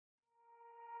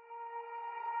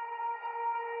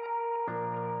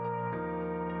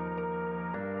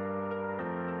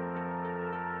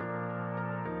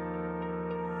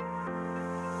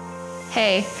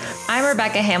Hey, I'm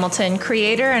Rebecca Hamilton,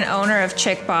 creator and owner of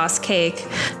Chick Boss Cake.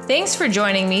 Thanks for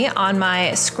joining me on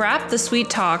my Scrap the Sweet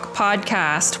Talk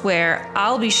podcast, where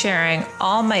I'll be sharing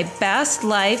all my best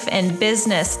life and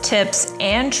business tips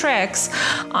and tricks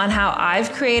on how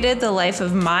I've created the life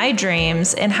of my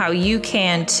dreams and how you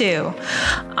can too.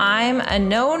 I'm a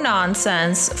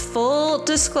no-nonsense, full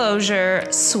disclosure,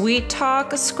 sweet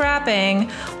talk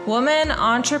scrapping woman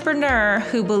entrepreneur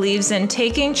who believes in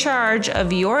taking charge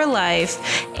of your life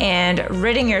and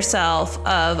ridding yourself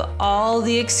of all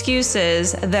the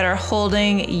excuses that are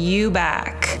holding you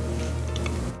back.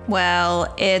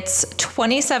 Well, it's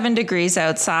 27 degrees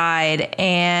outside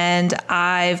and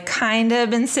I've kind of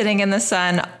been sitting in the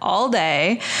sun all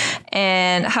day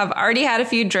and have already had a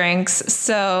few drinks,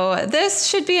 so this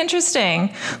should be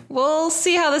interesting. We'll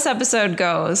see how this episode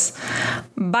goes.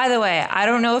 By the way, I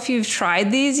don't know if you've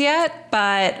tried these yet,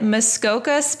 but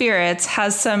Muskoka Spirits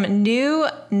has some new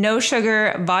no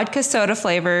sugar vodka soda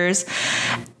flavors,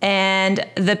 and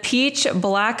the peach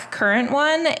black currant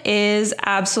one is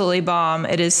absolutely bomb.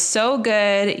 It is so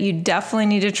good. You definitely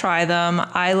need to try them.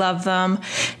 I love them.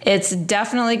 It's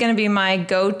definitely going to be my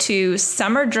go-to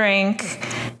summer drink,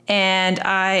 and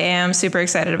I am super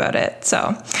excited about it.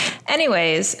 So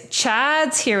anyways,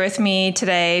 Chad's here with me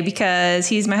today because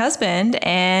he's my husband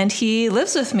and he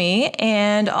lives with me,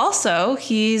 and also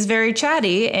he's very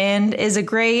chatty and is a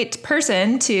great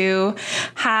person to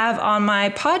have on my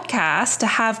podcast to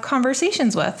have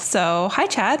conversations with. So hi,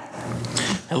 Chad.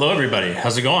 Hello, everybody.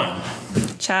 How's it going?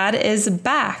 Chad is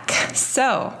back.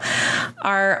 So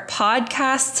our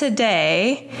podcast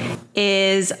today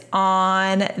is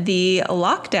on the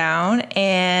lockdown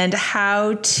and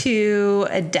how to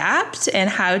adapt and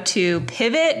how to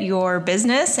pivot your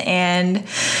business and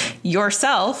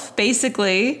yourself,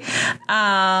 basically,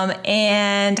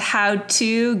 and how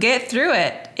to get through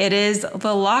it. It is the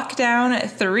lockdown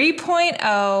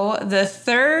 3.0, the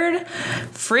third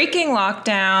freaking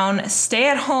lockdown, stay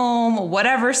at home,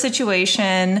 whatever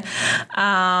situation.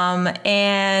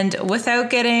 And without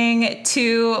getting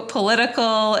too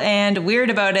political and weird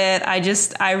about it,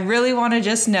 I really want to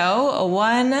just know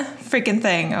one freaking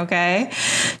thing, okay?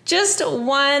 Just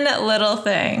one little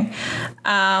thing.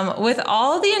 With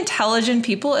all the intelligent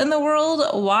people in the world,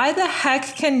 why the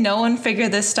heck can no one figure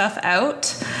this stuff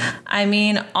out? I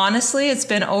mean, honestly, it's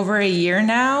been over a year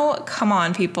now. Come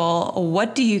on, people.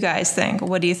 What do you guys think?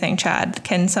 What do you think, Chad?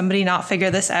 Can somebody not figure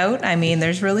this out? I mean,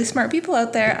 there's really smart people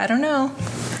out there. I don't know.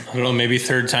 Maybe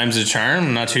third time's a charm.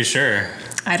 I'm not too sure.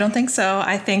 I don't think so.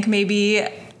 I think maybe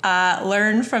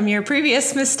learn from your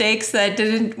previous mistakes that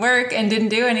didn't work and didn't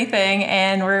do anything,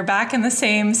 and we're back in the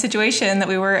same situation that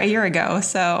we were a year ago.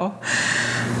 So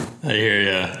I hear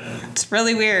ya. It's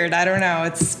really weird. I don't know.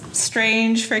 It's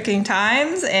strange freaking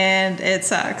times and it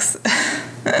sucks.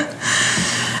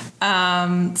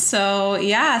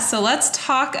 So let's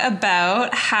talk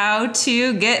about how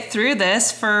to get through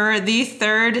this for the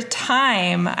third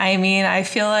time. I mean, I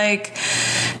feel like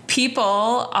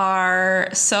people are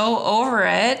so over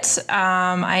it.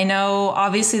 I know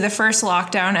obviously the first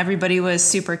lockdown, everybody was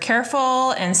super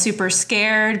careful and super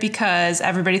scared because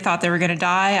everybody thought they were going to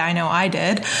die. I know I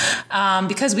did,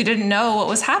 because we didn't know what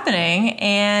was happening.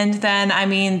 And then, I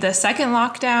mean, the second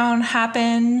lockdown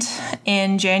happened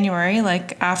in January,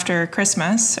 like after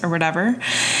Christmas or whatever.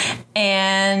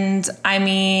 And I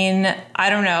mean, I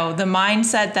don't know. The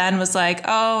mindset then was like,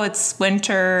 oh, it's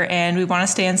winter and we want to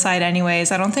stay inside anyways.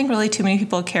 I don't think really too many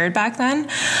people cared back then.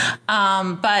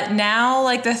 But now,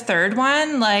 like the third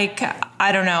one, like,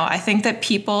 I don't know. I think that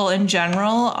people in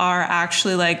general are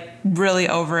actually like really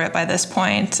over it by this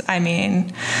point. I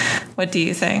mean, what do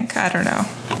you think? I don't know.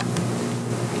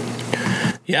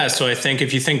 Yeah, so I think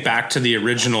if you think back to the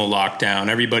original lockdown,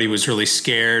 everybody was really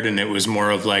scared, and it was more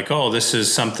of like, oh, this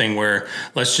is something where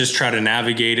let's just try to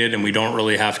navigate it, and we don't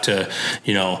really have to,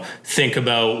 think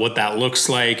about what that looks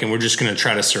like, and we're just going to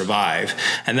try to survive.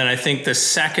 And then I think the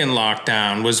second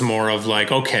lockdown was more of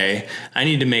like, okay, I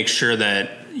need to make sure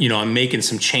that I'm making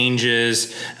some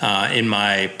changes in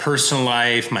my personal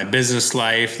life, my business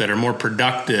life that are more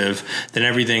productive than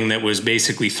everything that was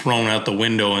basically thrown out the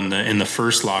window in the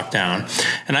first lockdown.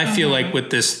 And I feel like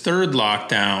with this third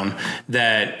lockdown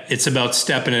that it's about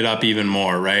stepping it up even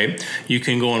more, right? You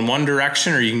can go in one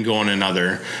direction or you can go in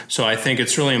another. So I think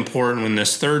it's really important in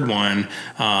this third one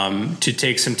to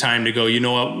take some time to go, you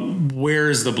know what, where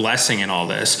is the blessing in all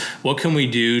this? What can we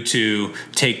do to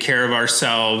take care of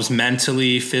ourselves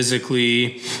mentally,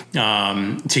 physically,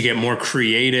 to get more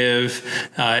creative,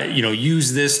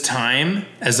 use this time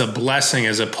as a blessing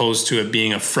as opposed to it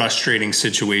being a frustrating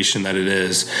situation that it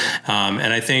is.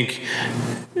 And I think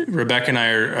Rebecca and I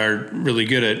are really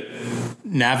good at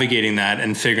navigating that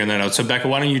and figuring that out. So Becca,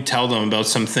 why don't you tell them about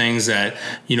some things that,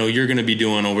 you know, you're going to be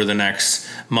doing over the next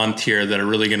month here that are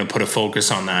really going to put a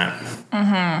focus on that?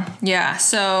 Mm-hmm. Yeah.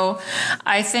 So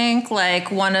I think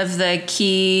like one of the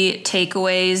key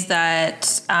takeaways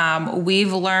that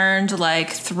we've learned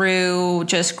like through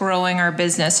just growing our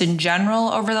business in general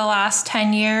over the last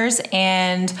 10 years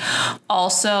and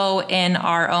also in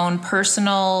our own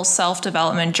personal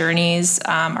self-development journeys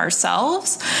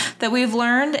ourselves that we've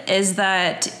learned is that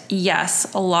yes,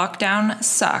 a lockdown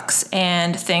sucks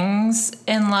and things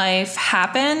in life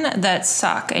happen that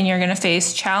suck and you're going to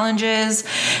face challenges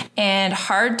and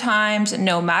hard times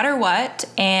no matter what.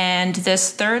 And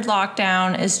this third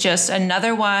lockdown is just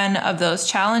another one of those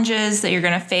challenges that you're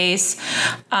going to face.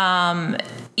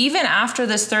 Even after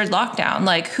this third lockdown,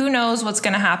 like who knows what's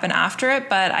going to happen after it,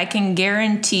 but I can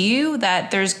guarantee you that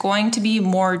there's going to be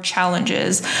more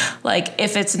challenges. Like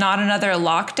if it's not another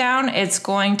lockdown, it's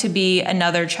going to be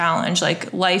another challenge.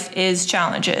 Like life is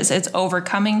challenges. It's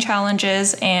overcoming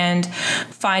challenges and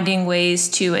finding ways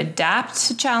to adapt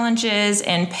to challenges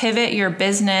and pivot your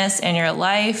business and your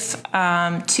life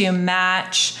to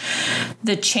match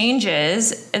the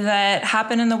changes that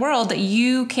happen in the world that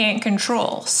you can't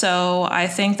control. So I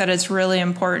think that it's really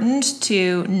important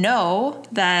to know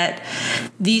that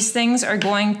these things are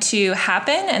going to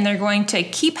happen and they're going to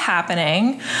keep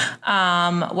happening,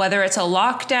 whether it's a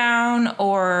lockdown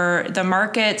or the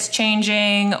market's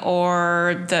changing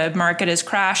or the market is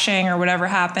crashing or whatever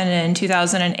happened in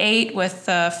 2008 with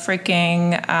the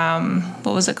freaking,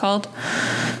 what was it called?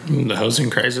 The housing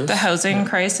crisis. The housing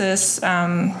crisis.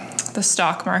 The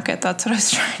stock market. That's what I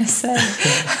was trying to say.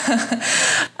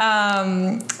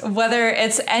 Whether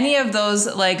it's any of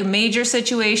those like major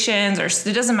situations or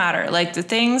it doesn't matter. Like the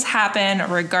things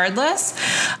happen regardless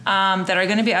that are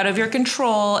going to be out of your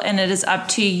control. And it is up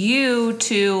to you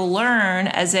to learn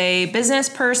as a business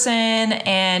person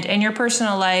and in your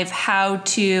personal life how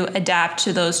to adapt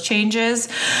to those changes.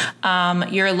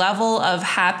 Your level of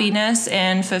happiness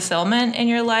and fulfillment in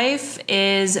your life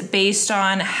is based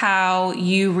on how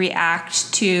you react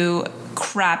to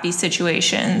crappy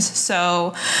situations.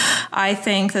 So I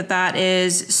think that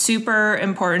is super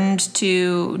important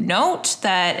to note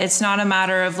that it's not a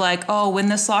matter of like, oh, when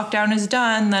this lockdown is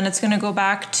done, then it's going to go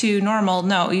back to normal.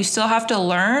 No, you still have to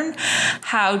learn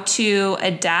how to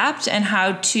adapt and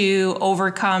how to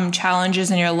overcome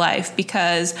challenges in your life,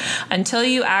 because until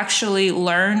you actually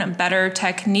learn better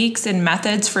techniques and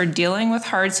methods for dealing with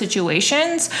hard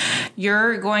situations,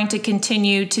 you're going to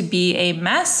continue to be a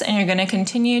mess and you're going to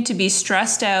continue to be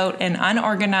stressed out and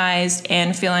unorganized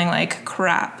and feeling like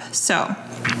crap. So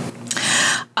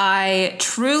I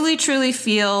truly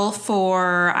feel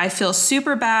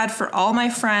super bad for all my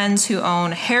friends who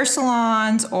own hair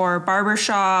salons or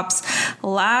barbershops,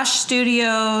 lash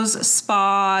studios,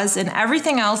 spas, and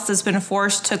everything else that's been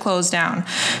forced to close down.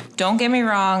 Don't get me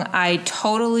wrong, I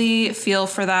totally feel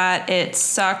for that. It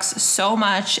sucks so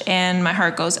much, and my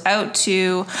heart goes out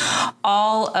to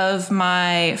all of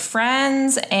my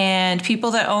friends and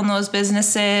people that own those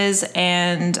businesses,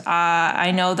 and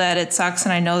I know that it sucks,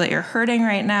 and I know that you're hurting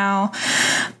right now,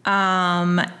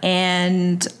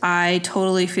 and I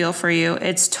totally feel for you.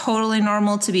 It's totally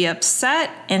normal to be upset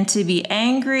and to be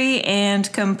angry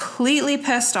and completely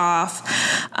pissed off.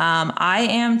 I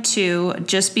am too,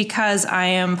 just because I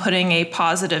am putting a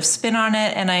positive spin on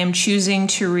it and I am choosing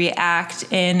to react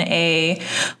in a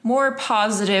more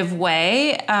positive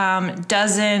way,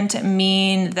 doesn't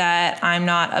mean that I'm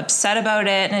not upset about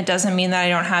it, and it doesn't mean that I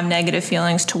don't have negative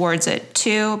feelings towards it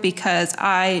too, because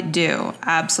I do.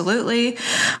 Absolutely.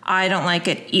 I don't like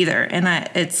it either, and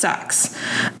it sucks.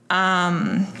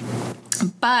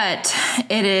 But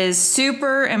it is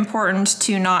super important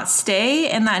to not stay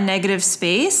in that negative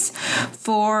space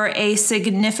for a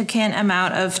significant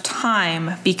amount of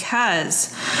time,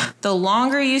 because the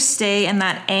longer you stay in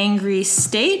that angry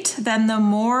state, then the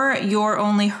more you're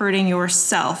only hurting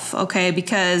yourself, okay?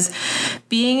 Because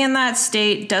being in that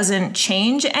state doesn't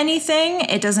change anything.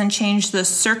 It doesn't change the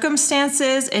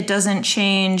circumstances. It doesn't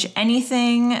change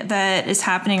anything that is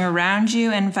happening around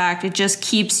you. In fact, it just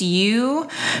keeps you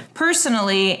personally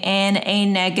in a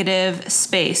negative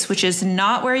space, which is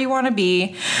not where you want to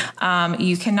be.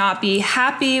 You cannot be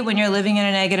happy when you're living in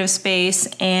a negative space,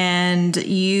 and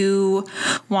you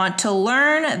want to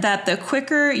learn that the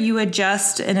quicker you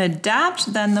adjust and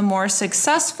adapt, then the more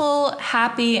successful,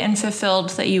 happy, and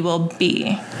fulfilled that you will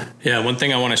be. Yeah, one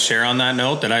thing I want to share on that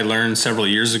note that I learned several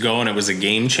years ago, and it was a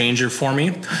game changer for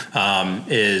me,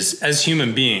 is as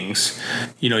human beings,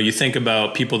 you know, you think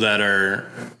about people that are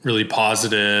really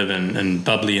positive and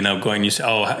bubbly and outgoing, you say,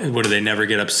 oh, what, do they never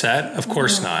get upset? Of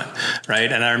course not,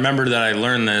 right? And I remember that I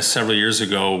learned this several years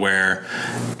ago, where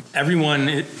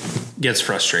everyone gets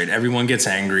frustrated, everyone gets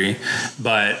angry,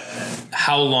 but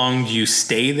how long do you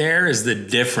stay there is the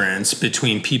difference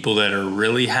between people that are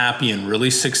really happy and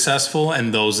really successful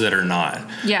and those that are not.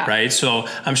 Yeah. Right. So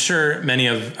I'm sure many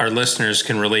of our listeners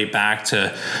can relate back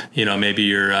to, maybe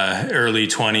your early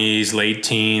 20s, late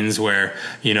teens, where,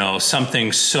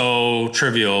 something so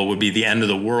trivial would be the end of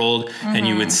the world, and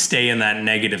you would stay in that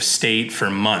negative state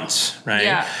for months. Right.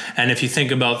 Yeah. And if you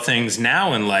think about things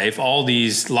now in life, all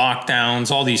these lockdowns,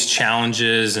 all these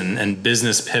challenges and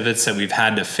business pivots that we've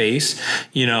had to face,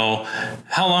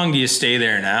 how long do you stay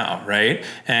there now? Right.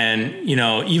 And,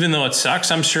 even though it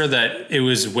sucks, I'm sure that it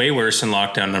was way worse in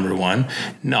lockdown number 1,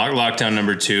 not lockdown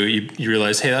number 2. You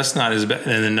realize, hey, that's not as bad.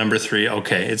 And then number 3,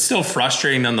 okay, it's still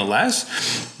frustrating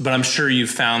nonetheless, but I'm sure you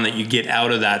found that you get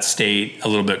out of that state a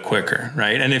little bit quicker.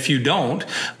 Right. And if you don't,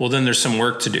 well, then there's some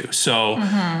work to do. So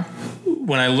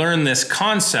when I learned this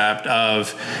concept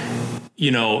of,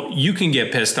 you can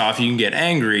get pissed off, you can get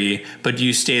angry, but do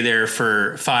you stay there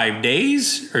for 5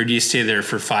 days, or do you stay there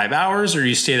for 5 hours, or do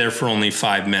you stay there for only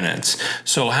 5 minutes?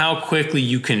 So how quickly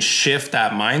you can shift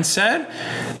that mindset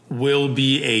will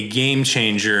be a game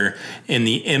changer in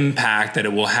the impact that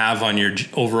it will have on your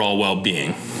overall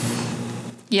well-being.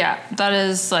 Yeah, that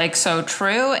is so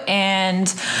true.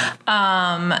 And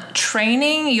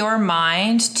training your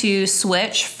mind to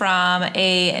switch from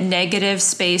a negative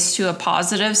space to a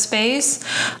positive space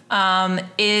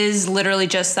is literally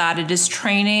just that. It is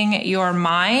training your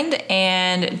mind.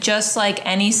 And just like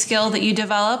any skill that you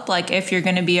develop, like if you're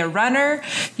going to be a runner,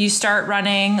 you start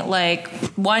running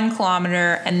 1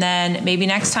 kilometer, and then maybe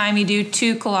next time you do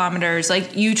 2 kilometers.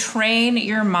 You train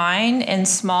your mind in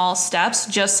small steps,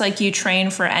 just like you train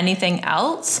for anything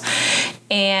else.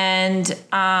 And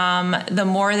the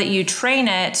more that you train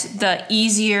it, the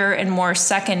easier and more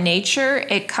second nature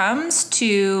it comes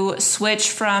to switch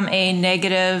from a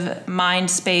negative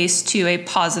mind space to a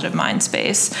positive mind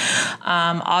space.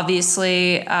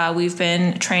 Obviously, we've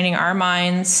been training our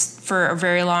minds for a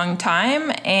very long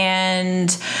time. And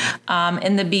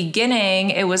in the beginning,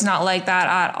 it was not like that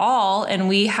at all. And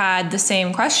we had the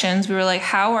same questions. We were like,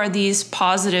 how are these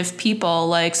positive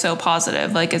people so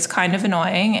positive? It's kind of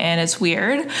annoying and it's weird.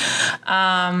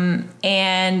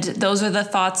 And those are the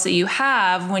thoughts that you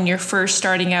have when you're first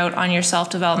starting out on your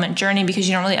self-development journey, because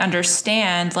you don't really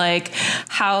understand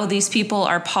how these people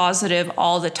are positive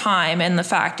all the time. And the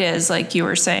fact is, like you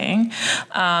were saying,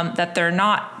 that they're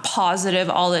not positive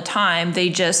all the time. They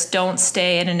just don't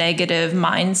stay in a negative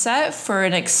mindset for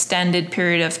an extended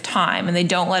period of time, and they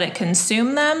don't let it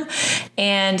consume them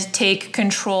and take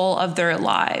control of their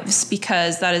lives,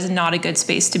 because that is not a good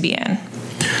space to be in.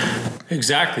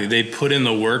 Exactly. They put in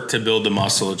the work to build the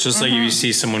muscle. It's just like if you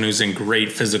see someone who's in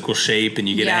great physical shape and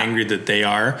you get angry that they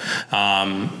are,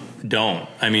 don't.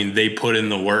 They put in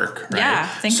the work, right? Yeah,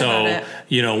 think about it.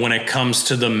 When it comes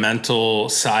to the mental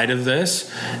side of this,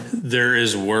 there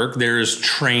is work, there is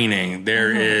training,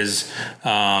 there is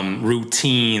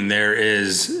routine, there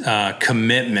is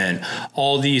commitment,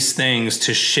 all these things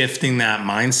to shifting that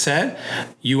mindset.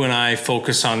 You and I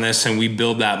focus on this and we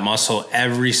build that muscle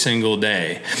every single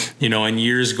day, and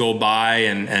years go by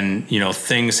and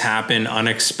things happen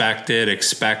unexpected,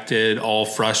 expected, all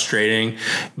frustrating,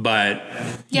 but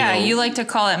you like to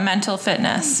call it mental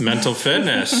fitness. Mental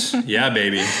fitness. Yeah,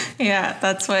 baby. Yeah,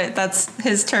 that's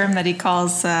his term that he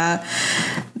calls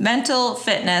mental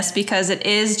fitness, because it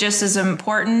is just as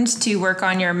important to work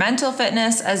on your mental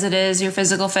fitness as it is your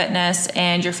physical fitness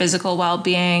and your physical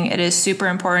well-being. It is super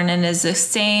important, and is the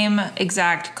same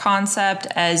exact concept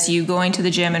as you going to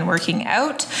the gym and working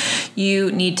out.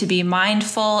 You need to be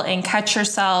mindful and catch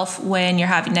yourself when you're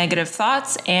having negative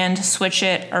thoughts and switch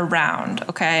it around,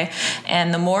 okay?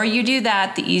 And the more you do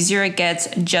that, the easier it gets,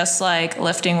 just like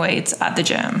lifting weights at the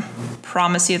gym.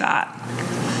 Promise you that.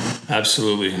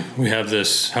 Absolutely. We have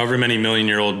this however many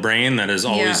million-year-old brain that is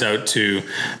always out to,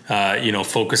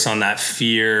 focus on that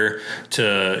fear,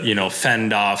 to,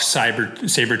 fend off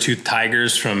saber-toothed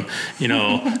tigers from,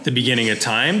 the beginning of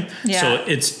time. Yeah. So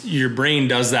it's your brain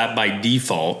does that by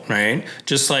default, right?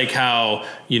 Just like how,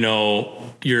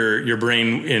 your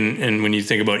brain in when you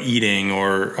think about eating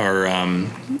or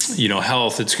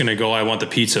health, it's going to go, I want the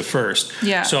pizza first.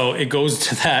 Yeah. So it goes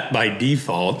to that by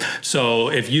default. So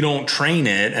if you don't train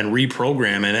it and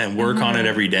reprogram it and work on it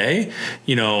every day,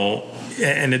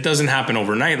 and it doesn't happen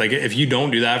overnight. Like if you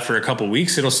don't do that for a couple of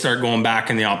weeks, it'll start going back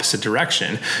in the opposite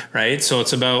direction, right? So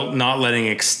it's about not letting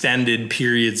extended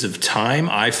periods of time,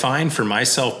 I find for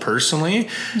myself personally,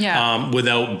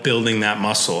 without building that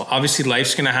muscle. Obviously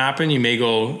life's going to happen. You may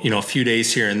go, a few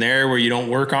days here and there where you don't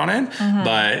work on it,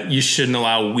 but you shouldn't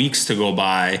allow weeks to go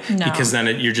by because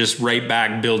then you're just right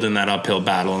back building that uphill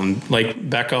battle. And like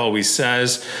Becca always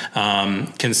says,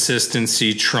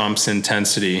 consistency trumps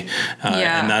intensity.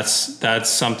 And that's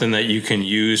something that you can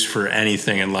use for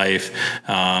anything in life.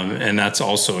 And that's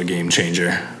also a game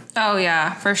changer. Oh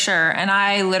yeah, for sure. And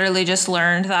I literally just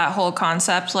learned that whole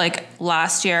concept like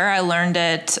last year. I learned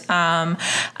it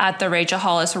at the Rachel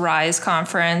Hollis Rise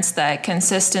conference, that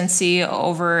consistency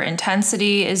over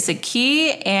intensity is the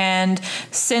key. And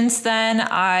since then,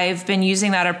 I've been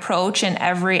using that approach in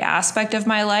every aspect of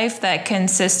my life, that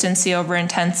consistency over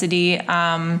intensity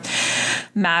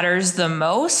matters the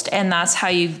most. And that's how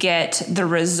you get the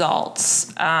results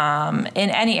in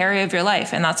any area of your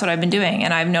life. And that's what I've been doing.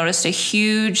 And I've noticed a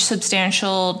huge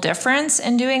substantial difference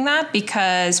in doing that,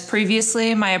 because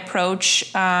previously my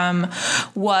approach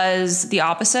was the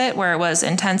opposite, where it was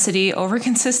intensity over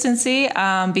consistency,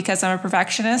 because I'm a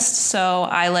perfectionist. So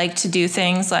I like to do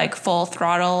things like full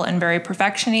throttle and very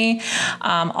perfection-y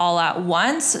all at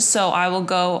once. So I will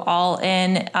go all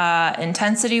in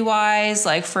intensity wise,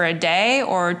 like for a day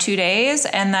or 2 days,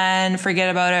 and then forget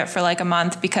about it for like a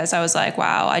month, because I was like,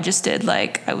 wow, I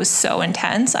was so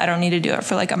intense. I don't need to do it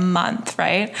for like a month.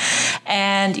 Right.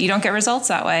 And you don't get results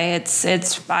that way.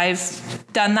 I've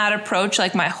done that approach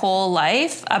like my whole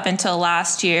life up until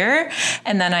last year.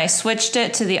 And then I switched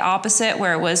it to the opposite,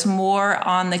 where it was more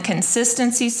on the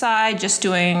consistency side, just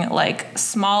doing like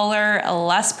smaller,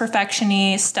 less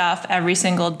perfection-y stuff every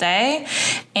single day.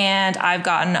 And I've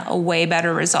gotten a way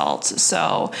better results.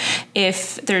 So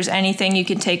if there's anything you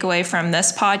can take away from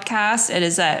this podcast, it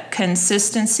is that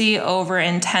consistency over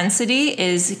intensity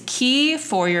is key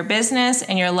for your business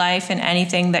and your life and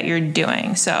anything that you're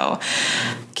doing. So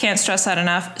can't stress that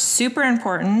enough. Super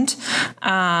important.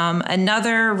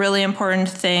 Another really important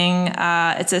thing,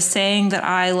 it's a saying that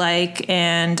I like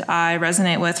and I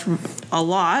resonate with a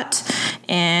lot,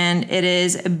 and it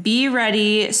is be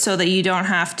ready so that you don't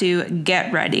have to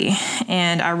get ready.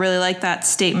 And I really like that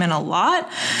statement a lot.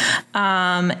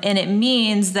 And it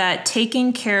means that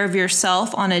taking care of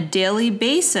yourself on a daily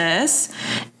basis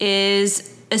is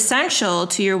essential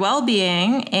to your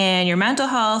well-being and your mental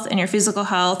health and your physical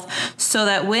health, so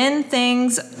that when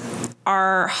things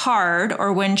are hard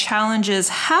or when challenges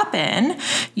happen,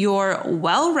 you're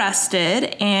well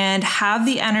rested and have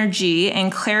the energy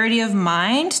and clarity of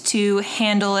mind to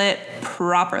handle it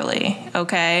properly.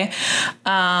 Okay.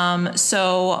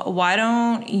 So why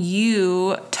don't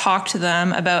you talk to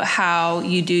them about how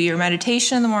you do your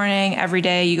meditation in the morning every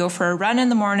day? You go for a run in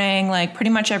the morning, like pretty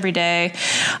much every day,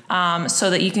 so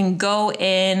that you can go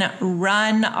in,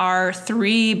 run our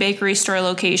 3 bakery store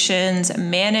locations,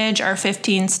 manage our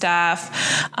 15 staff.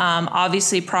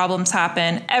 Obviously, problems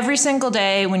happen every single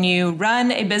day when you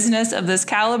run a business of this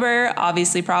caliber.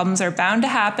 Obviously, problems are bound to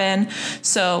happen.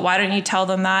 So why don't you tell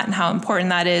them that and how important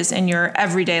that is in your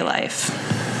everyday life?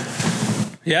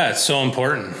 Yeah, it's so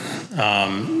important.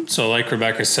 So like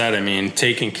Rebecca said, I mean,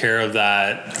 taking care of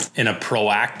that in a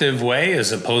proactive way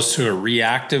as opposed to a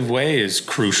reactive way is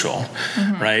crucial,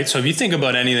 right? So if you think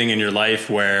about anything in your life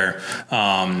where,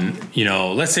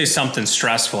 let's say something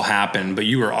stressful happened, but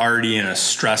you were already in a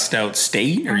stressed out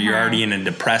state, or you're already in a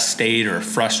depressed state or a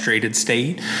frustrated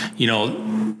state,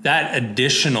 that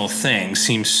additional thing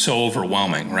seems so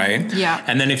overwhelming, right? Yeah.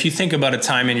 And then if you think about a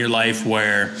time in your life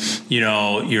where,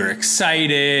 you're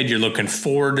excited, you're looking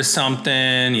forward to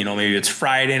something, maybe it's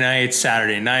Friday night,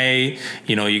 Saturday night,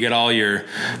 you get all your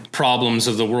problems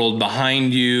of the world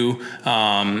behind you,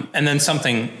 and then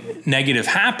something negative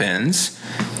happens,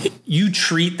 you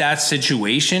treat that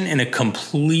situation in a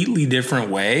completely different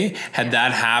way had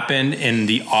that happened in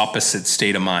the opposite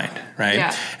state of mind, right?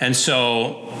 Yeah. And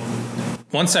so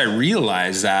once I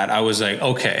realized that, I was like,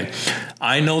 okay,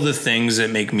 I know the things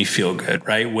that make me feel good,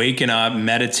 right? Waking up,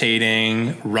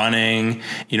 meditating, running,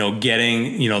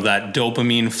 getting, that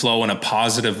dopamine flow in a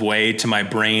positive way to my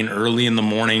brain early in the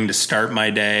morning to start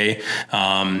my day,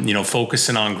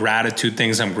 focusing on gratitude,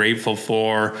 things I'm grateful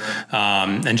for,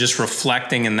 and just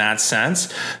reflecting in that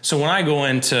sense. So when I go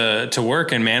into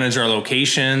work and manage our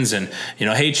locations and,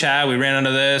 hey, Chad, we ran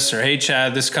into this, or hey,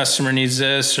 Chad, this customer needs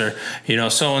this, or,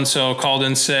 so-and-so called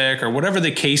in sick, or whatever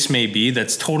the case may be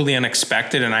that's totally unexpected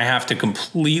unexpected and I have to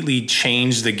completely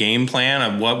change the game plan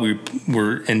of what we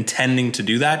were intending to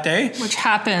do that day. Which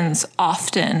happens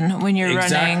often when you're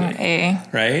running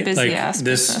a busy ass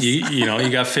business.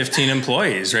 You got 15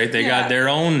 employees, right? They got their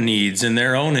own needs and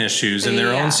their own issues and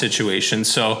their own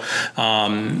situations. So,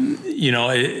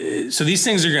 so these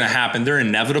things are going to happen. They're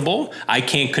inevitable. I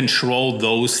can't control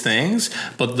those things,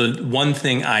 but the one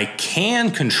thing I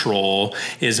can control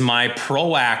is my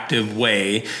proactive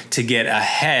way to get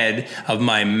ahead of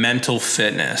my mental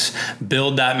fitness,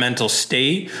 build that mental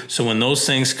state. So when those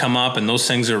things come up and those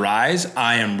things arise,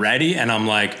 I am ready and I'm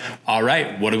like, all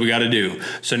right, what do we got to do?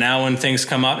 So now when things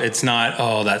come up, it's not,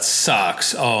 oh, that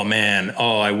sucks. Oh man.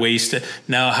 Oh, I wasted.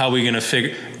 Now how are we going to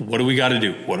figure, what do we got to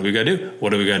do? What do we got to do? What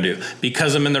do we got to do?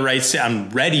 Because I'm in the right state, I'm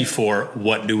ready for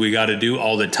what do we got to do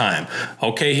all the time.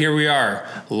 Okay, here we are,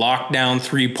 lockdown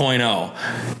 3.0.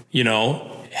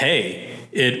 Hey,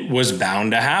 it was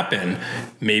bound to happen.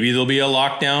 Maybe there'll be a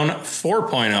lockdown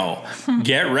 4.0.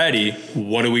 Get ready.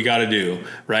 What do we got to do?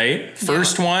 Right?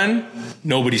 First one,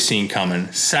 nobody's seen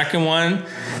coming. Second one,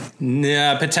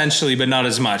 potentially, but not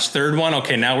as much. Third one,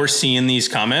 okay, now we're seeing these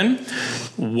coming.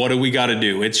 What do we got to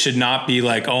do? It should not be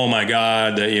like, oh my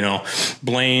God,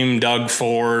 blame Doug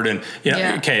Ford. And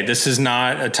okay, this is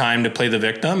not a time to play the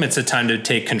victim. It's a time to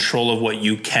take control of what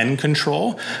you can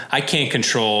control. I can't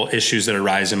control issues that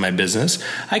arise in my business.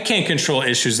 I can't control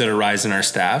issues that arise in our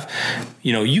staff.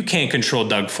 You can't control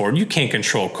Doug Ford. You can't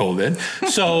control COVID.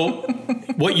 So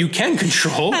what you can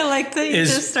control. I like that you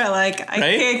just are like, I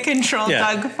can't control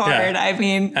Doug Ford. Yeah. I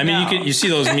mean, you see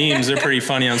those memes. They're pretty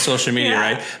funny on social media,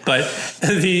 right? But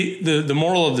the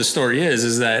moral of the story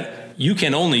is that you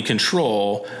can only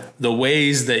control the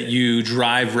ways that you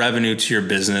drive revenue to your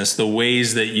business, the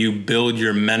ways that you build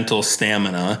your mental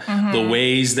stamina, the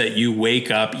ways that you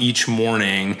wake up each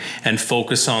morning and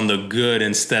focus on the good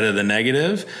instead of the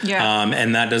negative.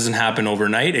 And that doesn't happen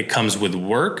overnight. It comes with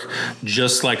work.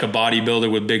 Just like a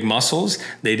bodybuilder with big muscles,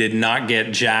 they did not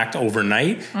get jacked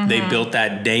overnight. They built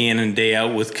that day in and day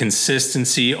out with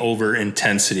consistency over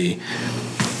intensity.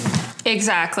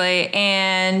 Exactly.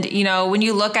 And, when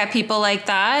you look at people like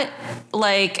that,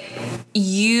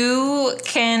 you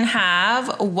can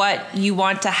have what you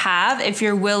want to have if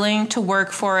you're willing to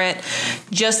work for it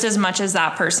just as much as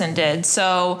that person did.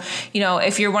 So,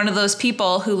 if you're one of those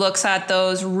people who looks at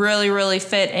those really, really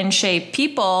fit and shape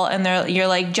people and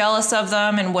you're jealous of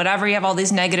them and whatever, you have all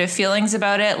these negative feelings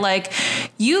about it,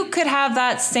 you could have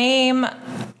that same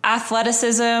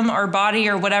athleticism or body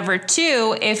or whatever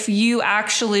too if you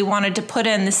actually wanted to put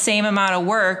in the same amount of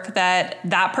work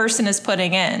that person is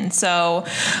putting in. So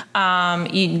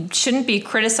you shouldn't be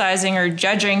criticizing or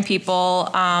judging people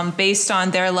based on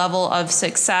their level of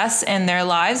success in their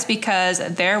lives because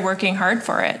they're working hard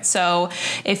for it. So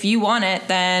if you want it,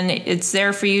 then it's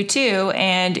there for you too,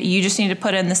 and you just need to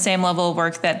put in the same level of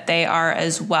work that they are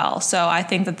as well. So I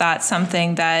think that that's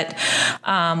something that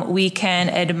we can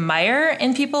admire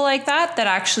in people like that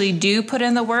actually do put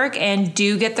in the work and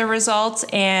do get the results,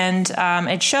 and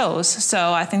it shows.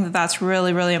 So I think that that's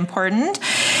really, really important.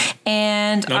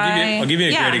 And I'll give you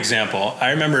a great example.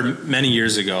 I remember many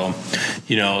years ago,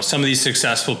 some of these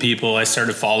successful people I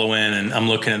started following, and I'm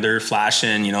looking at their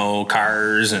flashing,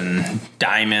 cars and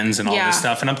diamonds and all this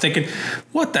stuff. And I'm thinking,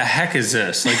 what the heck is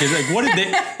this? What did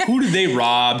they, who did they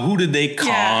rob? Who did they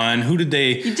con? Who did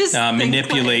they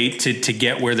manipulate to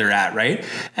get where they're at? Right.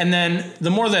 And then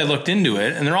the more that I looked into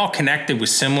it, and they're all connected with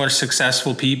similar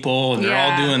successful people, and they're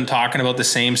all talking about the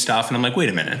same stuff. And I'm like, wait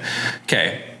a minute.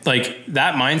 Okay.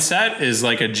 That mindset is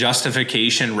a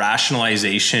justification,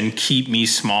 rationalization, keep me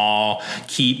small,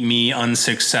 keep me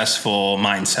unsuccessful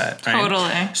mindset. Right?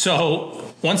 Totally.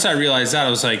 So once I realized that,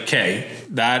 I was like, okay,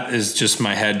 that is just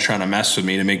my head trying to mess with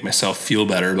me to make myself feel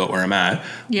better about where I'm at.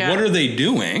 Yeah. What are they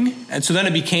doing? And so then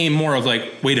it became more of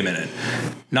wait a minute,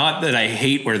 not that I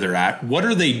hate where they're at. What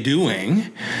are they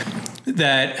doing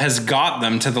that has got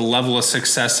them to the level of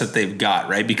success that they've got,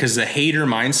 right? Because the hater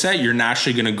mindset, you're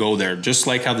naturally going to go there. Just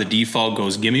like how the default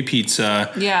goes, give me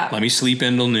pizza. Yeah. Let me sleep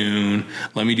until noon.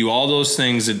 Let me do all those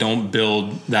things that don't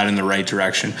build that in the right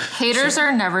direction. Haters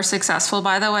are never successful,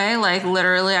 by the way.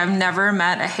 Literally, I've never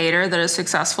met a hater that is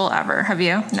successful ever. Have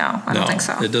you? No, I don't think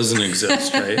so. It doesn't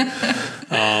exist, right?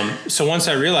 So once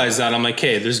I realized that, I'm like,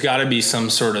 hey, there's got to be some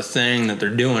sort of thing that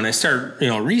they're doing. I start,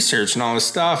 researching all this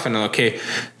stuff, and okay,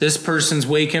 this person's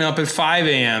waking up at 5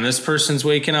 a.m. This person's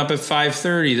waking up at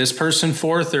 5:30. This person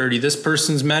 4:30. This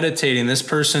person's meditating. This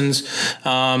person's,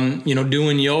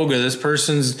 doing yoga. This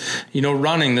person's,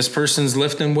 running. This person's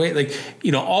lifting weight.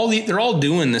 They're all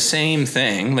doing the same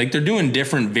thing. They're doing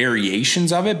different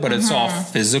variations of it, but it's all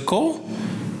physical.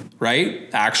 right?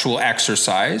 Actual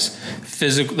exercise,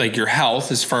 physical, like your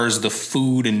health as far as the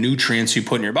food and nutrients you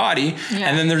put in your body. Yeah.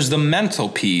 And then there's the mental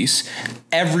piece.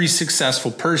 Every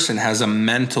successful person has a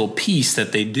mental piece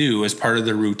that they do as part of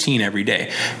their routine every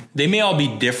day. They may all be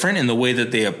different in the way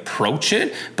that they approach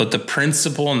it, but the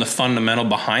principle and the fundamental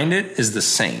behind it is the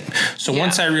same. So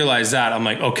once I realized that, I'm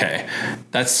like, okay,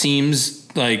 that seems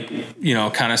like, you know,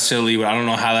 kind of silly, but I don't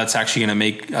know how that's actually going to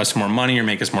make us more money or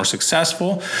make us more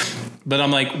successful. But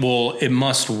I'm like, well, it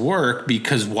must work,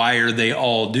 because why are they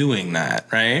all doing that,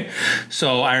 right?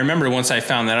 So I remember once I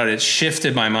found that out, it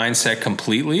shifted my mindset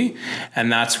completely.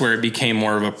 And that's where it became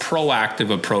more of a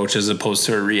proactive approach as opposed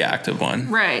to a reactive one.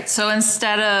 Right. So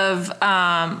instead of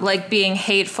like being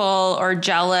hateful or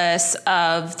jealous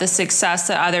of the success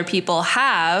that other people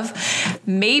have,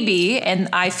 maybe, and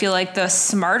I feel like the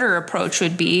smarter approach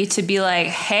would be to be like,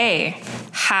 hey,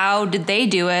 how did they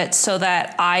do it so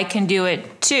that I can do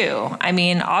it too? I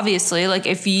mean, obviously, like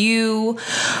if you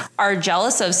are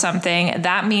jealous of something,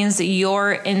 that means that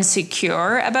you're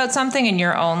insecure about something in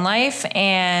your own life.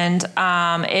 And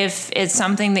if it's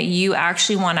something that you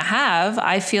actually want to have,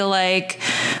 I feel like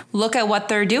look at what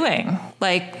they're doing.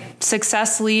 Like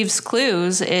success leaves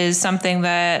clues is something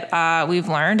that we've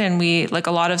learned, and we, like,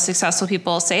 a lot of successful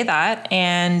people say that.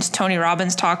 And Tony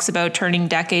Robbins talks about turning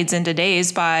decades into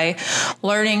days by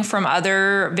learning from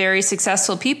other very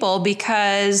successful people,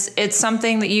 because it's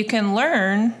something that you can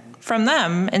learn from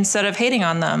them instead of hating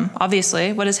on them.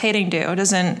 Obviously, what does hating do? It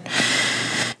doesn't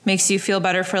makes you feel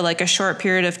better for like a short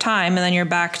period of time, and then you're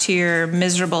back to your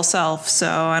miserable self. So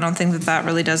I don't think that that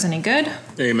really does any good.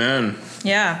 Amen.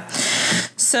 Yeah.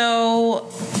 So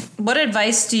what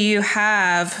advice do you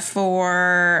have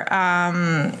for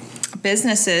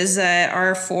businesses that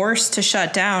are forced to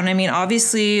shut down? I mean,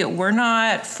 obviously, we're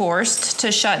not forced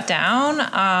to shut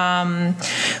down.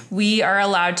 We are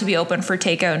allowed to be open for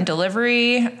takeout and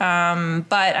delivery.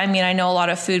 But I mean, I know a lot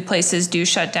of food places do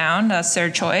shut down. That's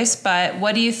their choice. But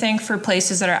what do you think for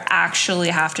places that are actually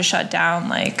have to shut down,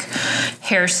 like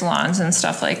hair salons and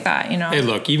stuff like that, you know? Hey,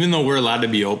 look, even though we're allowed to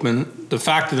be open, the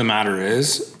fact of the matter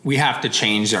is we have to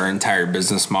change our entire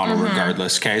business model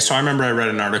regardless. Okay. So I remember I read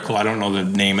an article, I don't know the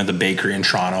name of the bakery in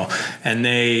Toronto, and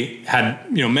they had,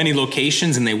 you know, many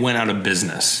locations and they went out of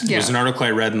business. Yeah. It was an article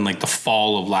I read in like the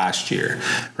fall of last year.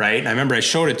 Right. And I remember I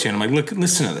showed it to you and I'm like, look,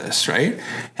 listen to this. Right.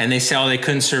 And they say, oh, they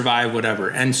couldn't survive, whatever.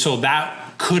 And so that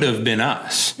could have been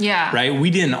us. Yeah. Right.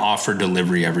 We didn't offer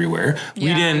delivery everywhere. Yeah.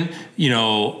 We didn't, you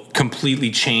know,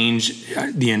 completely change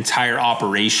the entire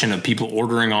operation of people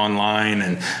ordering online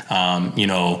and, you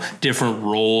know, different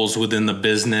roles within the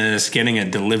business, getting a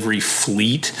delivery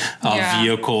fleet of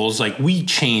vehicles. Like, we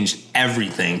changed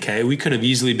everything. Okay. We could have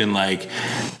easily been like,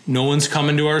 no one's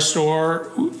coming to our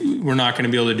store. We're not going to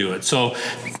be able to do it. So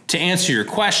to answer your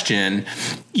question,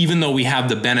 even though we have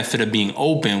the benefit of being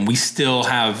open, we still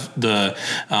have the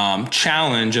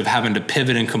challenge of having to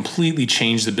pivot and completely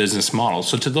change the business model.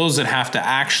 So to those that have to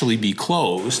actually be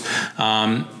closed,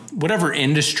 whatever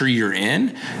industry you're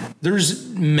in, there's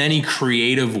many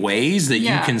creative ways that you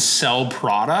can sell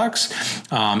products,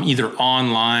 either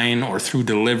online or through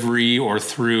delivery or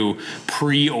through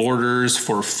pre-orders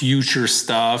for future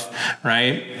stuff,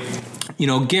 right? You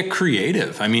know, get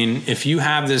creative. I mean, if you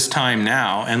have this time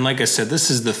now, and like I said, this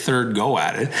is the third go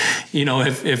at it, you know,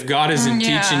 if God isn't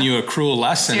teaching you a cruel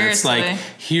lesson, it's like,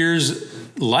 here's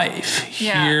life.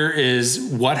 Here is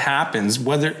what happens,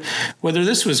 whether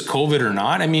this was COVID or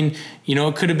not. I mean, you know,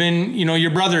 it could have been, you know, your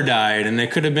brother died, and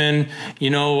it could have been, you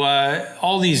know,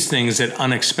 all these things that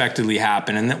unexpectedly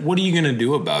happen. And that, what are you going to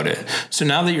do about it? So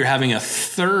now that you're having a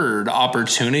third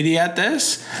opportunity at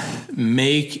this,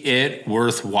 make it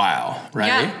worthwhile, right?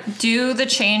 Yeah. Do the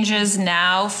changes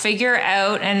now. Figure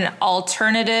out an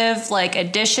alternative, like,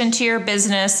 addition to your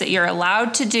business that you're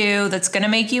allowed to do that's going to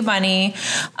make you money,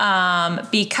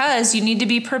 because you need to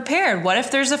be prepared. What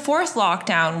if there's a fourth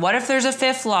lockdown? What if there's a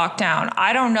fifth lockdown?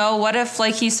 I don't know. What if,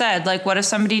 like he said, like, what if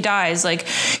somebody dies? Like,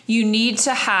 you need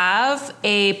to have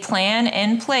a plan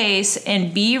in place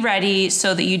and be ready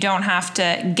so that you don't have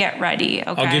to get ready. Okay.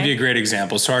 I'll give you a great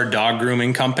example. So our dog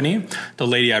grooming company, the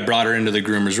lady, I brought her into the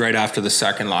groomers right after the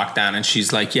second lockdown, and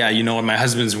she's like, yeah, you know what? My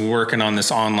husband's working on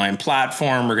this online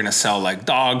platform. We're going to sell like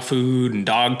dog food and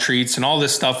dog treats and all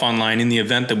this stuff online in the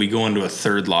event that we go into a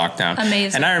third lockdown.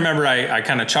 Amazing. And I remember I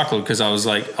kind of chuckled because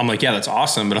I'm like, yeah, that's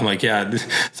awesome. But I'm like, yeah,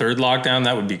 third lockdown,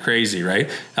 that would be crazy, right?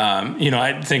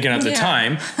 I thinking at the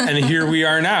time, and here we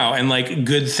are now. And like,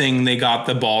 good thing they got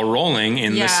the ball rolling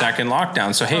in the second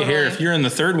lockdown. So, hey, here, if you're in the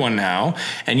third one now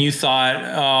and you thought,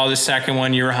 oh, the second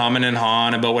one, you were humming and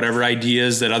hawing about whatever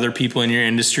ideas that other people in your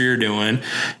industry are doing,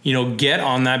 get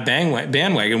on that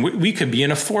bandwagon. We could be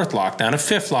in a fourth lockdown, a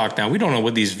fifth lockdown. We don't know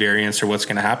what these variants or what's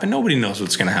going to happen. Nobody knows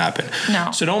what's going to happen.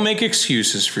 No. So don't make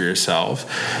excuses for yourself.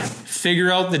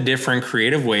 Figure out the different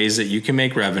creative ways that you can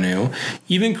make revenue,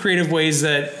 even creative ways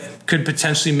that could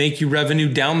potentially make you revenue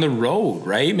down the road,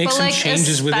 right? Make some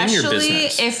changes within your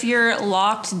business. Especially if you're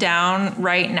locked down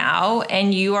right now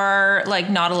and you are like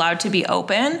not allowed to be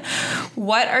open,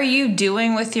 what are you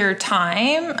doing with your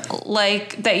time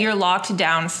like that you're locked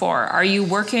down for? Are you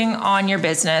working on your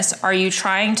business? Are you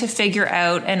trying to figure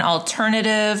out an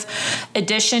alternative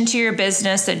addition to your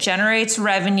business that generates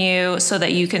revenue so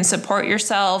that you can support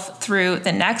yourself through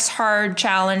the next hard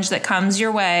challenge that comes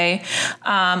your way?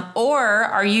 Or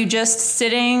are you just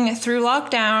sitting through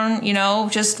lockdown,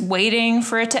 just waiting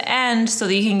for it to end so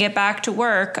that you can get back to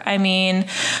work? I mean,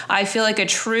 I feel like a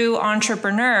true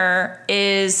entrepreneur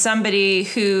is somebody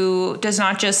who does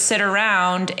not just sit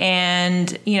around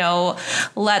and,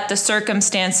 let the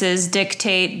circumstances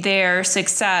dictate their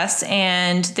success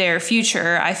and their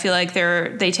future. I feel like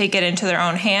they take it into their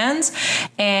own hands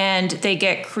and they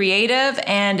get creative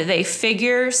and they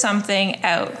figure something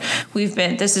out.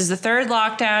 This is the third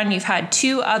lockdown. You've had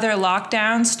 2 other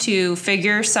lockdowns to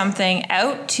figure something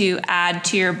out to add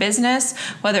to your business,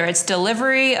 whether it's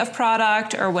delivery of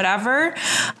product or whatever.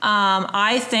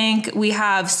 I think we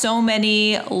have so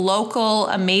many local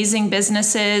amazing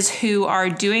businesses who are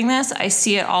doing this. I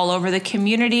see it all over the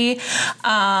community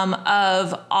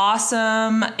of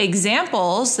awesome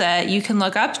examples that you can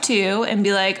look up to and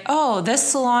be like, oh,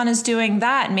 this salon is doing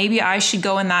that. Maybe I should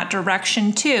go in that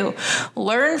direction too.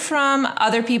 Learn from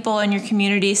other people in your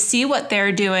community, see what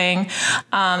they're doing.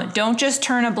 Don't just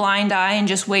turn a blind eye and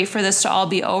just wait for this to all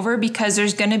be over, because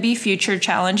there's going to be future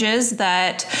challenges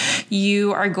that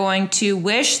you are going to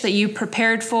wish that you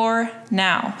prepared for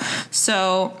now.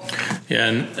 So yeah,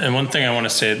 and one thing I want to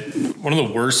say, one of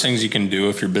the worst things you can do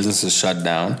if your business is shut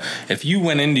down, if you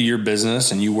went into your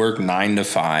business and you work 9 to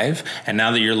 5, and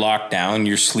now that you're locked down,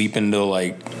 you're sleeping till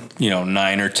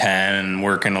 9 or 10 and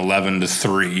working 11 to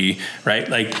 3, right?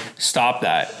 Like, stop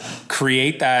that.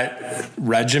 Create that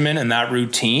regimen and that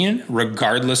routine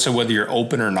regardless of whether you're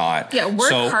open or not. Yeah,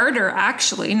 work harder,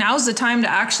 actually. Now's the time to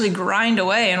actually grind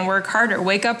away and work harder.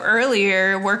 Wake up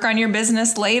earlier, work on your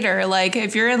business later. Like,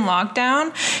 if you're in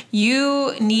lockdown,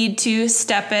 you need to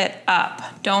step it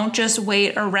up. Don't just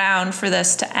wait around for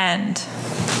this to end.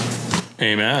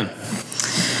 Amen.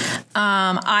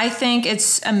 I think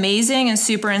it's amazing and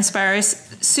super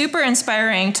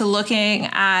inspiring to looking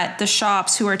at the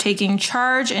shops who are taking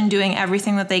charge and doing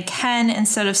everything that they can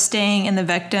instead of staying in the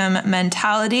victim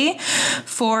mentality.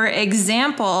 For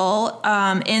example,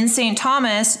 in St.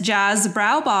 Thomas, Jazz, the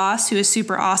brow boss, who is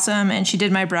super awesome, and she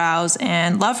did my brows,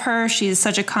 and love her. She's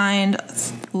such a kind,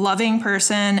 loving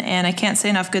person, and I can't say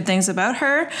enough good things about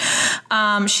her.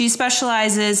 She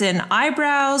specializes in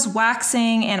eyebrows,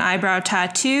 waxing, and eyebrow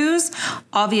tattoos.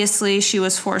 Obviously, she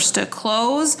was forced to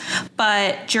close,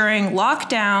 but during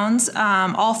lockdowns,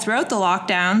 all throughout the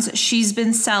lockdowns, she's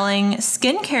been selling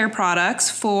skincare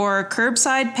products for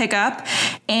curbside pickup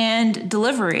and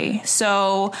delivery.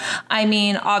 So, I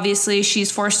mean, obviously,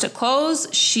 she's forced to close.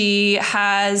 She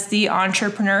has the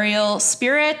entrepreneurial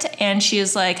spirit, and she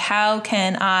is like, how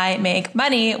can I make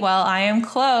money while I am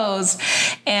closed?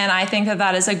 And I think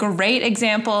that is a great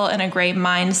example and a great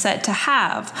mindset to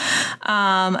have.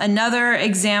 Another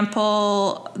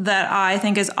example that I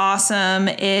think is awesome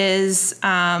is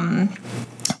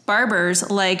barbers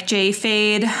like Jay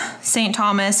Fade, St.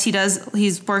 Thomas. He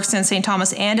works in St.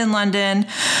 Thomas and in London.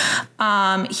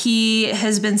 He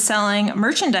has been selling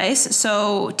merchandise,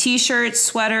 so t-shirts,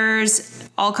 sweaters,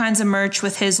 all kinds of merch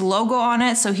with his logo on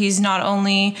it. So he's not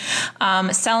only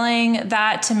selling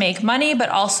that to make money, but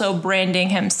also branding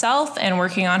himself and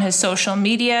working on his social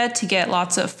media to get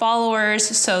lots of followers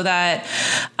so that,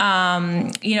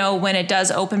 when it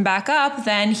does open back up,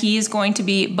 then he's going to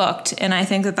be booked. And I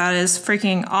think that is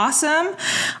freaking awesome.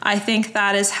 I think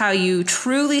that is how you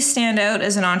truly stand out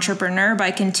as an entrepreneur,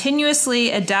 by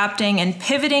continuously adapting and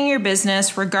pivoting your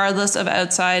business regardless of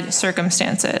outside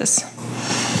circumstances.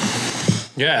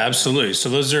 Yeah, absolutely. So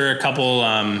those are a couple,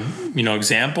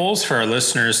 examples for our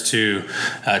listeners to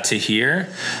hear.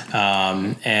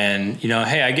 And,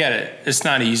 hey, I get it. It's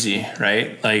not easy,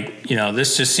 right? Like,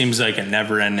 this just seems like a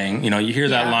never ending, you hear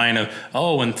that line of,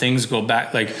 when things go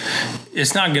back, like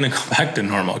it's not going to go back to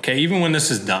normal. Okay. Even when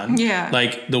this is done,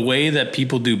 like the way that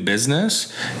people do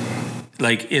business,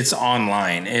 like it's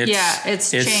online.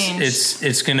 It's changed.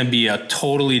 It's going to be a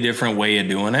totally different way of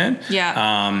doing it.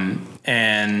 Yeah.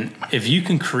 And if you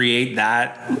can create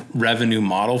that revenue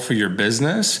model for your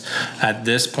business at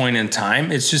this point in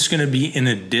time, it's just going to be in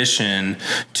addition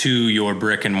to your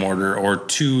brick and mortar or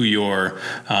to your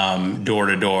door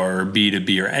to door or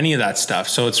B2B or any of that stuff.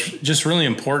 So it's just really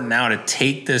important now to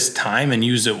take this time and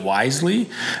use it wisely,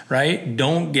 right?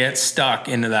 Don't get stuck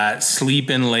into that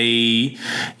sleeping late,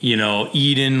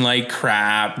 eating like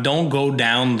crap. Don't go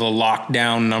down the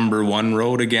lockdown number 1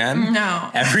 road again.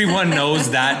 No. Everyone knows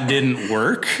that didn't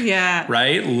work. Yeah.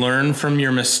 Right? Learn from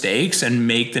your mistakes and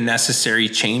make the necessary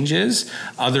changes.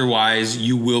 Otherwise,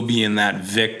 you will be in that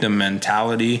victim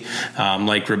mentality,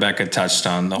 like Rebecca touched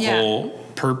on. The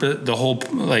whole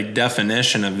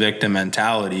definition of victim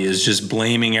mentality is just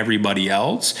blaming everybody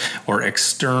else or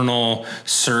external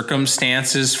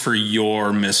circumstances for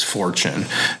your misfortune,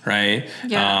 right?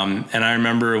 Yeah. And I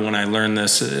remember when I learned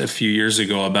this a few years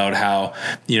ago about how,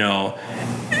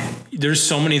 there's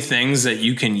so many things that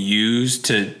you can use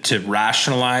to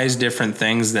rationalize different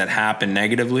things that happen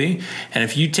negatively. And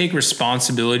if you take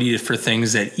responsibility for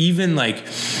things that even like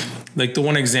the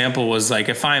one example was like,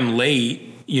 if I'm late,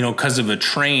 because of a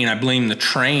train, I blame the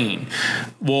train.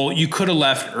 Well, you could have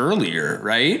left earlier,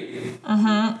 right?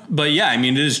 Mm-hmm. But yeah,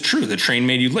 it is true. The train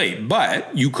made you late,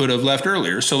 but you could have left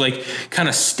earlier. So like kind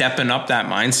of stepping up that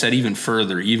mindset even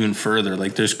further.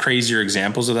 Like there's crazier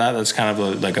examples of that. That's kind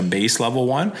of like a base level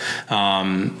one.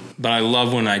 But I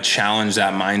love when I challenge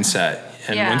that mindset.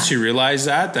 And once you realize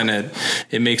that, then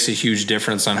it makes a huge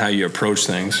difference on how you approach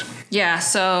things. Yeah,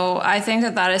 so I think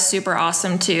that is super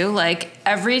awesome too. Like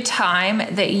every time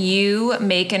that you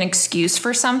make an excuse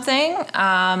for something,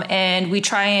 and we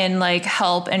try and like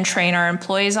help and train our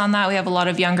employees on that. We have a lot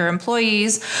of younger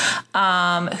employees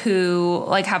who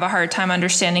like have a hard time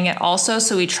understanding it also.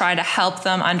 So we try to help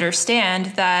them understand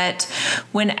that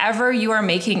whenever you are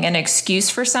making an excuse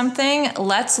for something,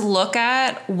 let's look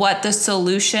at what the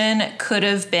solution could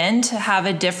have been to have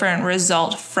a different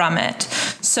result from it.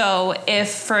 So if,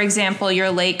 for example,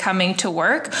 you're late coming to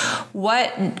work,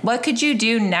 what could you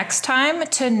do next time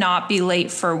to not be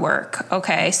late for work?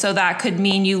 Okay, so that could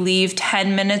mean you leave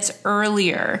 10 minutes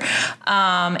earlier.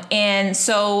 And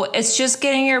so it's just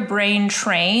getting your brain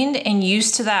trained and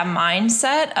used to that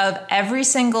mindset of every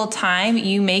single time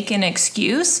you make an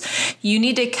excuse, you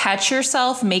need to catch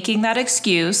yourself making that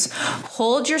excuse,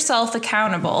 hold yourself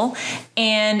accountable,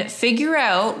 and figure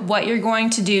out what you're going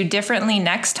to do differently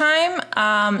next time,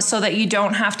 so that you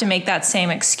don't have to make that same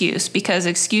excuse, because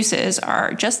excuses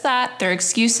are just that. They're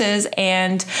excuses,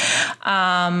 and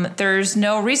there's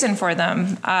no reason for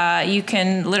them. You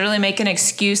can literally make an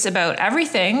excuse about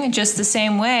everything just the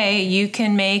same way you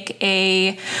can make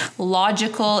a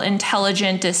logical,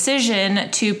 intelligent decision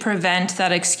to prevent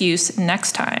that excuse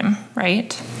next time,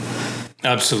 right?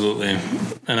 Absolutely.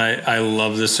 And I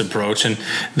love this approach. And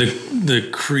the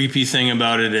creepy thing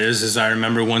about it is I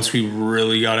remember once we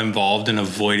really got involved in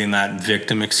avoiding that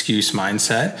victim excuse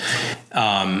mindset,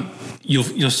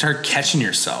 you'll start catching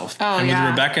yourself. Oh, and with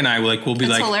Rebecca and I, we'll be it's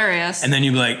like, hilarious. And then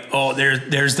you'll be like, oh,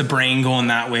 there's the brain going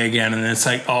that way again. And then it's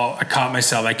like, oh, I caught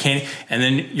myself. I can't. And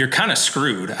then you're kind of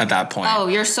screwed at that point. Oh,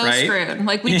 you're so screwed.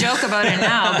 Like we joke about it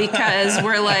now because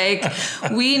we're like,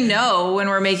 we know when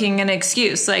we're making an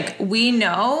excuse. Like we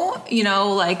know,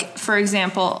 like for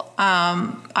example,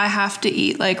 I have to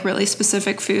eat like really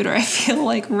specific food or I feel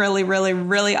like really, really,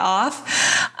 really off.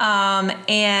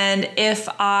 And if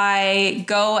I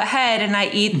go ahead and I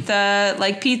eat the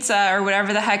like pizza or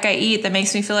whatever the heck I eat that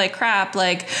makes me feel like crap,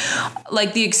 like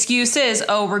the excuse is,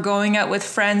 oh, we're going out with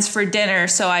friends for dinner,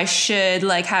 so I should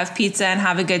like have pizza and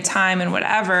have a good time and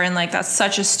whatever. And like, that's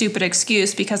such a stupid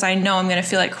excuse because I know I'm going to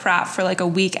feel like crap for like a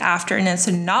week after, and it's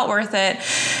not worth it.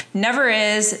 Never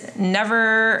is,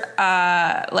 never,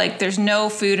 like there's no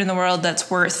food in the world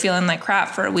that's worth feeling like crap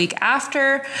for a week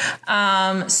after.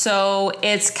 So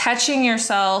it's catching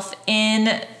yourself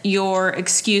in your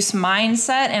excuse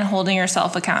mindset and holding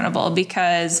yourself accountable,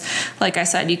 because like I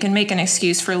said, you can make an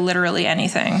excuse for literally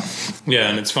anything. Yeah.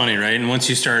 And it's funny, right? And once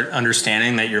you start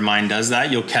understanding that your mind does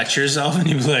that, you'll catch yourself and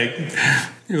you'll be like,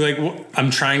 You're like,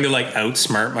 I'm trying to like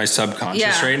outsmart my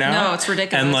subconscious right now. No, it's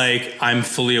ridiculous. And like, I'm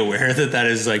fully aware that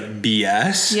is like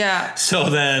BS. Yeah. So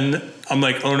then I'm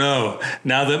like, oh no,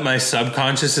 now that my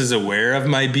subconscious is aware of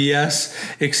my BS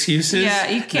excuses. Yeah,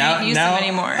 you can't use them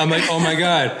anymore. I'm like, oh my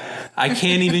God, I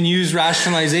can't even use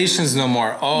rationalizations no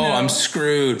more. Oh, no. I'm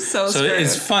screwed. So screwed.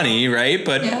 It's funny, right?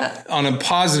 But on a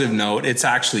positive note, it's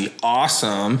actually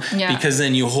awesome because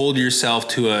then you hold yourself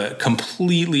to a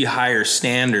completely higher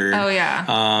standard. Oh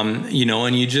yeah. You know,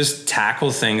 and you just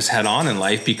tackle things head on in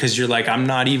life because you're like, I'm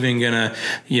not even gonna,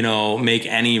 you know, make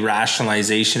any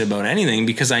rationalization about anything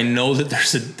because I know that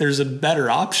there's a better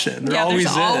option. There's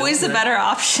always a better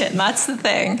option. That's the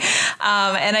thing.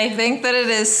 And I think that it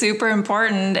is super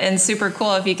important and super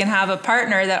cool if you can have a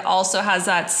partner that also has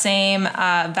that same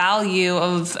value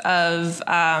of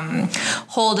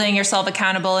holding yourself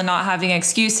accountable and not having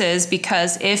excuses,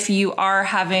 because if you are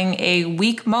having a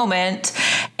weak moment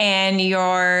and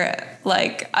you're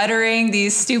like uttering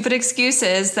these stupid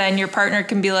excuses, then your partner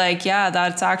can be like, yeah,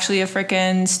 that's actually a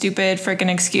freaking stupid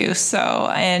freaking excuse.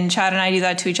 So, and Chad and I do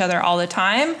that to each other all the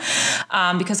time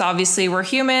because obviously we're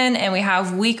human and we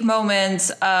have weak moments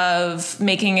of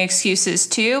making excuses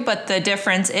too. But the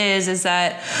difference is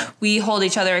that we hold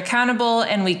each other accountable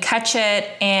and we catch it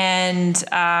and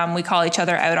we call each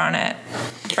other out on it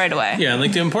right away. Yeah,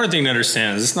 like the important thing to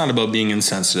understand is it's not about being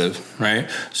insensitive, right?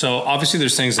 So obviously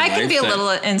there's things in life I can be a little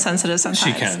insensitive sometimes.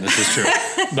 She can, this is true.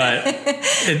 But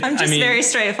I'm just very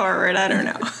straightforward. I don't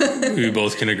know. We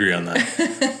both can agree on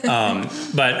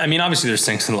that. But I mean, obviously there's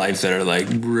things in life that are like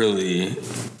really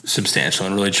substantial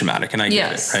and really traumatic, and I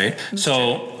get it, right?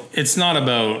 So it's not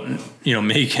about, you know,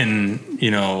 making, you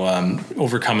know,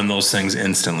 overcoming those things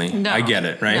instantly. No, I get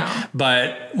it, right? No.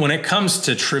 But when it comes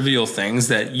to trivial things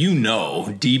that you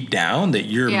know deep down that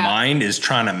your mind is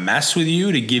trying to mess with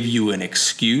you to give you an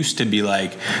excuse to be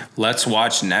like, let's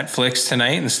watch Netflix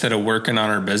tonight instead of working on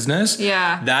our business.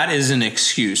 Yeah. That is an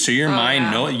excuse. So your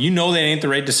mind know that ain't the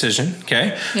right decision.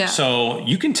 Okay. Yeah. So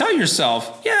you can tell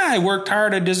yourself, yeah, I worked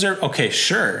hard. I deserve. Okay,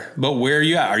 sure. But where are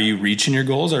you at? Are you reaching your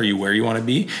goals? Are you where you want to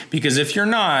be? Because if you're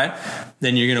not,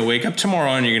 then you're going to wake up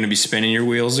tomorrow and you're going to be spinning your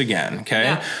wheels again. Okay.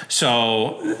 Yeah.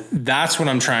 So that's what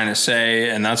I'm trying to say.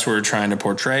 And that's what we're trying to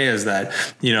portray is that,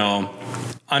 you know,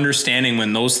 understanding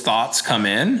when those thoughts come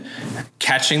in,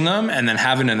 catching them, and then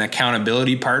having an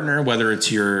accountability partner, whether it's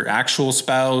your actual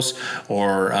spouse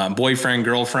or boyfriend,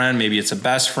 girlfriend, maybe it's a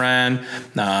best friend,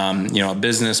 you know, a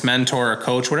business mentor, a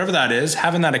coach, whatever that is,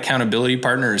 having that accountability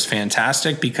partner is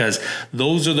fantastic because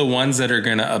those are the ones that are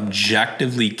going to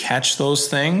objectively catch those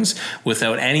things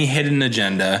without any hidden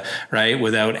agenda, right?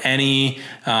 Without any,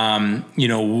 you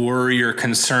know, worry or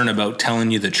concern about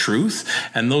telling you the truth.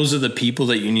 And those are the people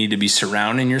that you need to be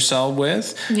surrounding yourself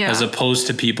with, as opposed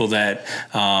to people that,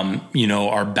 you know,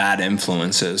 are bad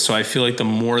influences. So I feel like the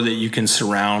more that you can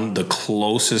surround the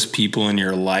closest people in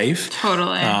your life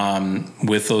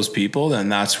with those people, then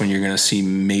that's when you're going to see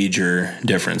major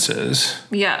differences.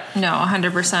 Yeah, no,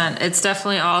 100%. It's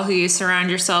definitely all who you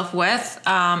surround yourself with.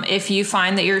 If you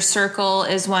find that your circle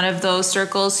is one of those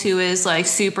circles who is like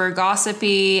super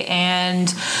gossipy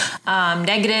and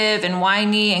negative and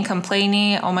whiny and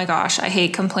complaining, oh my gosh, I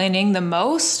hate complaining the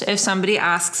most. If somebody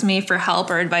asks me for help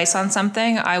or advice on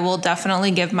something, I will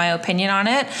definitely give my opinion on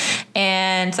it.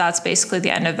 And that's basically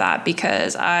the end of that,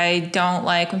 because I don't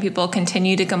like when people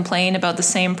continue to complain about the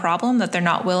same problem that they're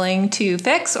not willing to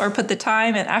fix or put the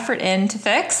time and effort in to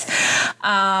fix.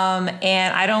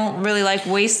 And I don't really like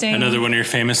wasting. Another one of your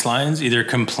famous lines, either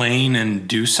complain and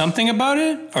do something about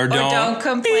it or don't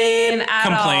complain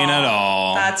at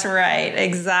all. That's right.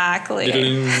 Exactly.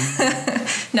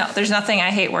 No, there's nothing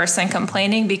I hate worse than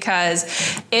complaining, because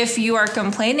if you are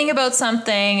complaining about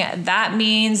something, that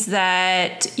means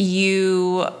that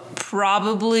you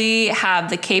probably have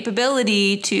the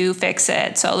capability to fix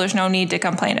it. So there's no need to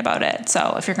complain about it.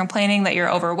 So if you're complaining that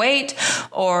you're overweight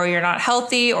or you're not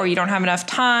healthy or you don't have enough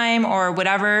time or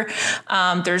whatever,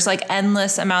 there's like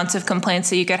endless amounts of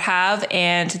complaints that you could have,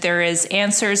 and there is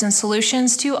answers and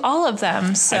solutions to all of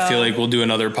them. So I feel like we'll do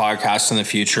another podcast in the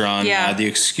future on the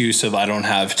excuse of I don't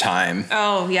have time.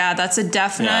 Oh yeah, that's a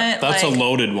definite. Yeah, that's like, a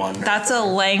loaded one. That's a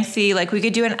lengthy, like we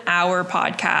could do an hour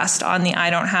podcast on the I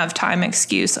don't have time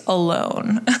excuse alone.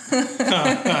 alone.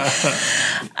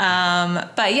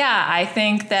 But yeah, I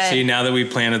think that... See, now that we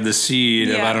planted the seed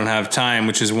of I don't have time,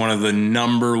 which is one of the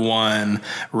number one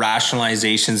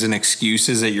rationalizations and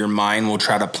excuses that your mind will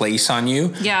try to place on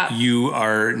you. Yeah. You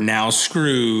are now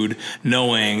screwed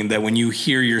knowing that when you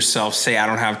hear yourself say, I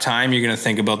don't have time, you're going to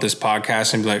think about this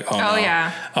podcast and be like,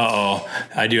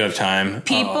 I do have time.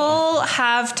 People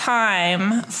have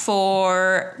time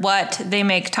for what they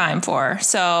make time for.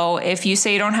 So if you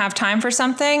say you don't have time for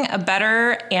something, a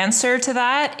better answer to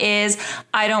that is,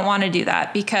 I don't want to do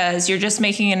that, because you're just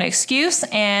making an excuse.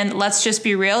 And let's just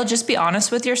be real, just be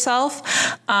honest with yourself,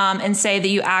 and say that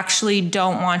you actually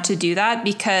don't want to do that,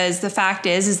 because the fact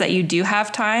is that you do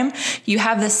have time. You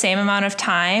have the same amount of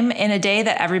time in a day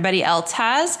that everybody else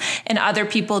has, and other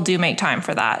people do make time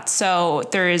for that. So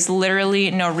there is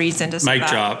literally no reason to say that. Mic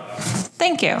drop.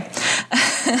 Thank you.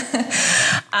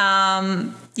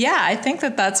 Yeah, I think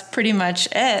that that's pretty much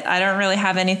it. I don't really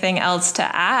have anything else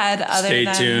to add Stay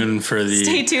tuned for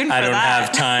the I Don't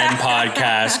Have Time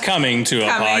podcast coming to a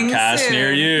podcast soon.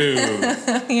 Near you.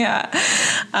 Yeah,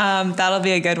 that'll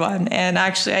be a good one. And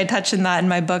actually, I touched on that in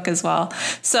my book as well.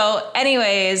 So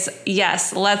anyways,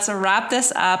 yes, let's wrap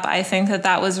this up. I think that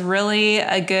that was really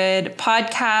a good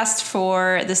podcast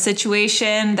for the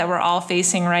situation that we're all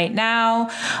facing right now.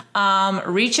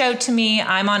 Reach out to me.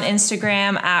 I'm on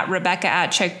Instagram at Rebecca at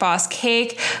Chick Boss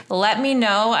Cake. Let me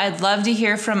know. I'd love to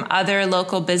hear from other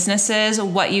local businesses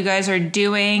what you guys are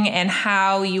doing and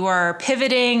how you are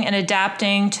pivoting and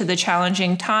adapting to the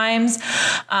challenging times.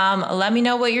 Let me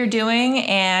know what you're doing,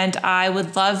 and I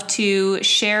would love to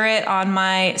share it on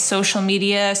my social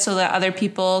media so that other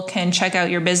people can check out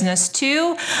your business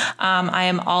too. I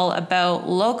am all about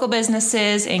local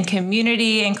businesses and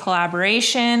community and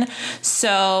collaboration.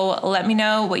 So let me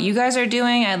know what you guys are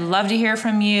doing. I'd love to hear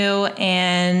from you.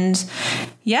 And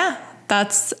yeah,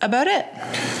 that's about it.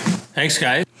 Thanks,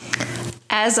 guys.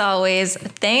 As always,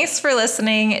 thanks for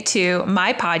listening to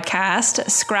my podcast,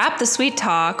 Scrap the Sweet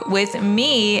Talk, with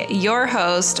me, your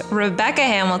host, Rebecca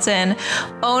Hamilton,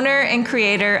 owner and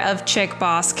creator of Chick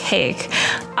Boss Cake.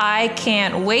 I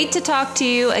can't wait to talk to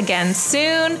you again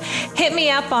soon. Hit me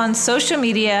up on social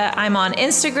media. I'm on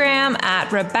Instagram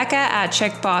at Rebecca at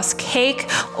Chick Boss Cake,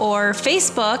 or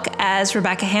Facebook as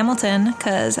Rebecca Hamilton,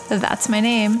 because that's my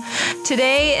name.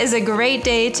 Today is a great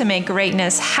day to make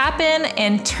greatness happen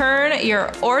and turn your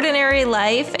ordinary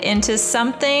life into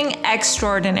something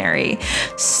extraordinary.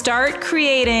 Start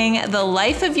creating the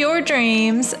life of your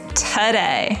dreams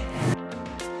today.